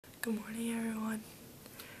Good morning, everyone.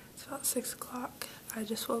 It's about 6 o'clock. I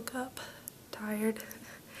just woke up, tired,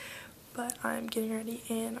 but I'm getting ready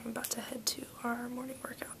and I'm about to head to our morning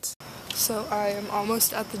workouts. So I am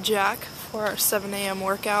almost at the Jack for our 7 a.m.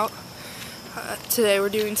 workout. Today we're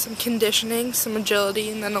doing some conditioning, some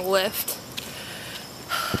agility, and then a lift.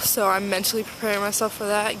 So I'm mentally preparing myself for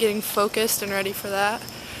that, getting focused and ready for that.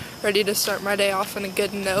 Ready to start my day off on a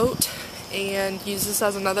good note and use this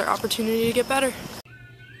as another opportunity to get better.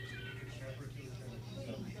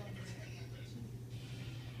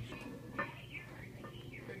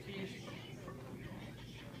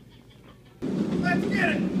 Let's get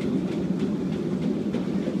it!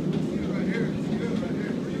 Right here.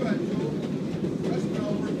 Where you at, Joel? That's what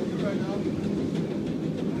I'll work with you right now.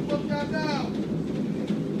 Look that down.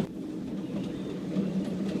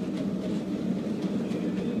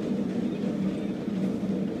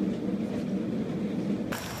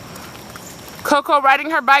 Coco riding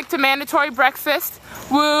her bike to mandatory breakfast.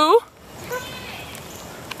 Woo!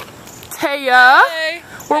 Taya, hey.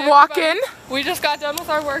 We're walking. We just got done with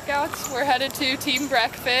our workouts. We're headed to team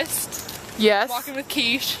breakfast. Yes. Walking with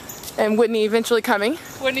Quiche. And Whitney eventually coming.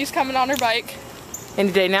 Whitney's coming on her bike.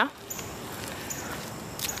 Any day now.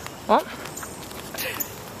 Well,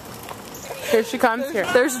 here she comes. Here.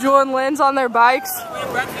 There's Jewel and Lynn's on their bikes.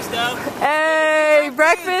 Breakfast though. Hey,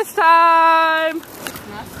 breakfast time!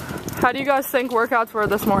 How do you guys think workouts were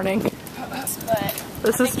this morning? But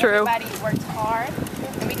This is true. Everybody worked hard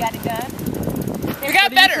and we got it done. We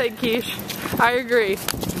got better. What do you think, Quiche? I agree.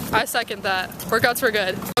 I second that. Workouts were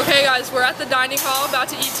good. Okay guys, we're at the dining hall about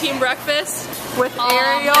to eat team breakfast with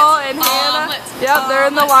Ariel and Hannah. Yep, they're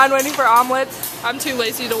in the line waiting for omelets. I'm too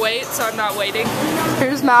lazy to wait, so I'm not waiting.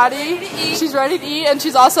 Here's Maddie. She's ready to eat and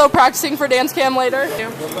she's also practicing for dance cam later.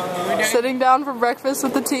 Sitting down for breakfast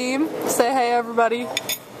with the team. Say hey everybody.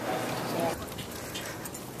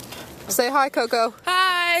 Say hi, Coco.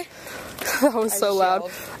 Hi. That was so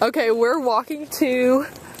loud. Okay, we're walking to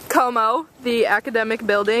Como, the academic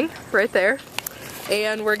building, right there.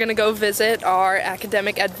 And we're gonna go visit our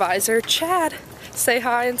academic advisor, Chad. Say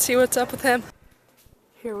hi and see what's up with him.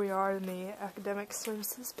 Here we are in the academic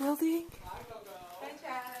services building. Hi,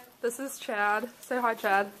 Chad. This is Chad. Say hi,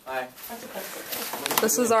 Chad. Hi.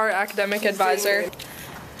 This is our academic advisor.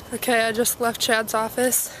 Okay, I just left Chad's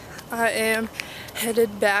office. I am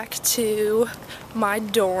headed back to my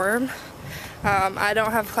dorm. I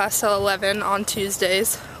don't have class till 11 on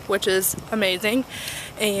Tuesdays, which is amazing.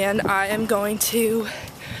 And I am going to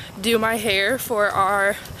do my hair for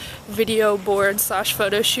our video board /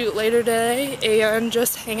 photo shoot later today and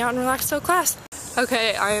just hang out and relax till class.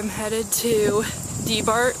 Okay, I am headed to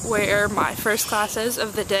DBART where my first class is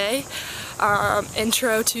of the day.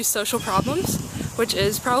 Intro to Social Problems, which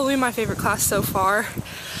is probably my favorite class so far.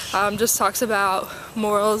 Just talks about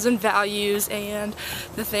morals and values and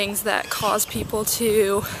the things that cause people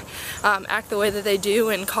to act the way that they do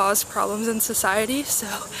and cause problems in society. So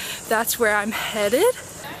that's where I'm headed.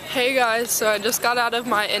 Hey guys, so I just got out of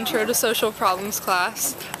my Intro to Social Problems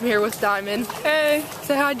class. I'm here with Diamond. Hey,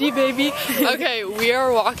 say hi, D-baby. Okay, we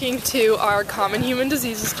are walking to our Common Human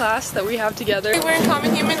Diseases class that we have together. We're in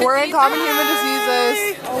Common Human Diseases. We're in Common Human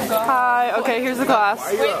Diseases. Oh, God. Hi. Okay, here's the class.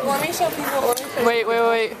 Wait, let me show people.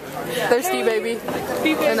 Wait. There's D-baby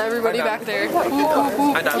and everybody back there.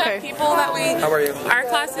 Okay. People that we. How are you? Our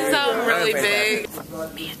class is really big.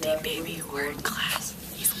 Me and D-baby were in class.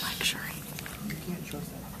 He's lecturing.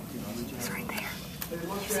 He's right there.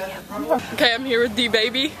 Okay, I'm here with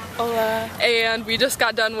D-baby. Hola. And we just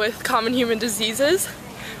got done with Common Human Diseases,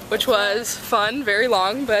 which was fun, very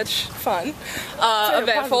long, but fun.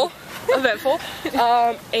 Eventful.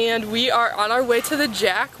 And we are on our way to the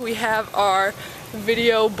Jack. We have our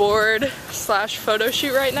video board / photo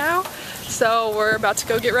shoot right now. So we're about to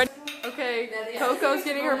go get ready. Okay, Coco's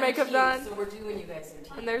getting her makeup done. So we're doing you guys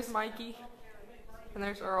in And there's Mikey. And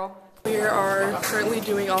there's Earl. We are currently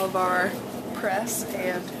doing all of our press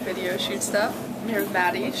and video shoot stuff. I'm here with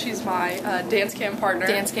Maddie. She's my dance cam partner.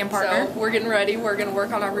 So we're getting ready. We're going to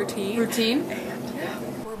work on our routine. And yeah,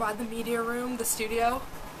 we're by the media room, the studio.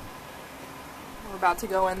 We're about to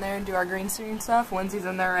go in there and do our green screen stuff. Lindsay's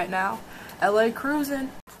in there right now. LA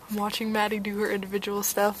cruising. I'm watching Maddie do her individual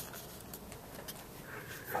stuff.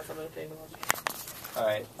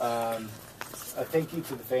 Alright, a thank you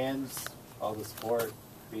to the fans, all the support,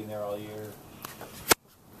 being there all year.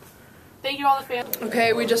 Thank you, all the fans.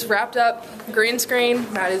 Okay, we just wrapped up green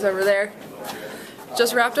screen. Maddie's over there.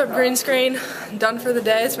 Just wrapped up green screen. Done for the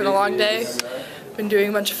day. It's been a long day. Been doing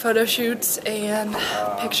a bunch of photo shoots and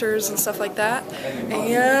pictures and stuff like that.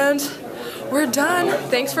 And we're done.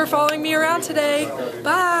 Thanks for following me around today.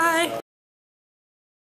 Bye.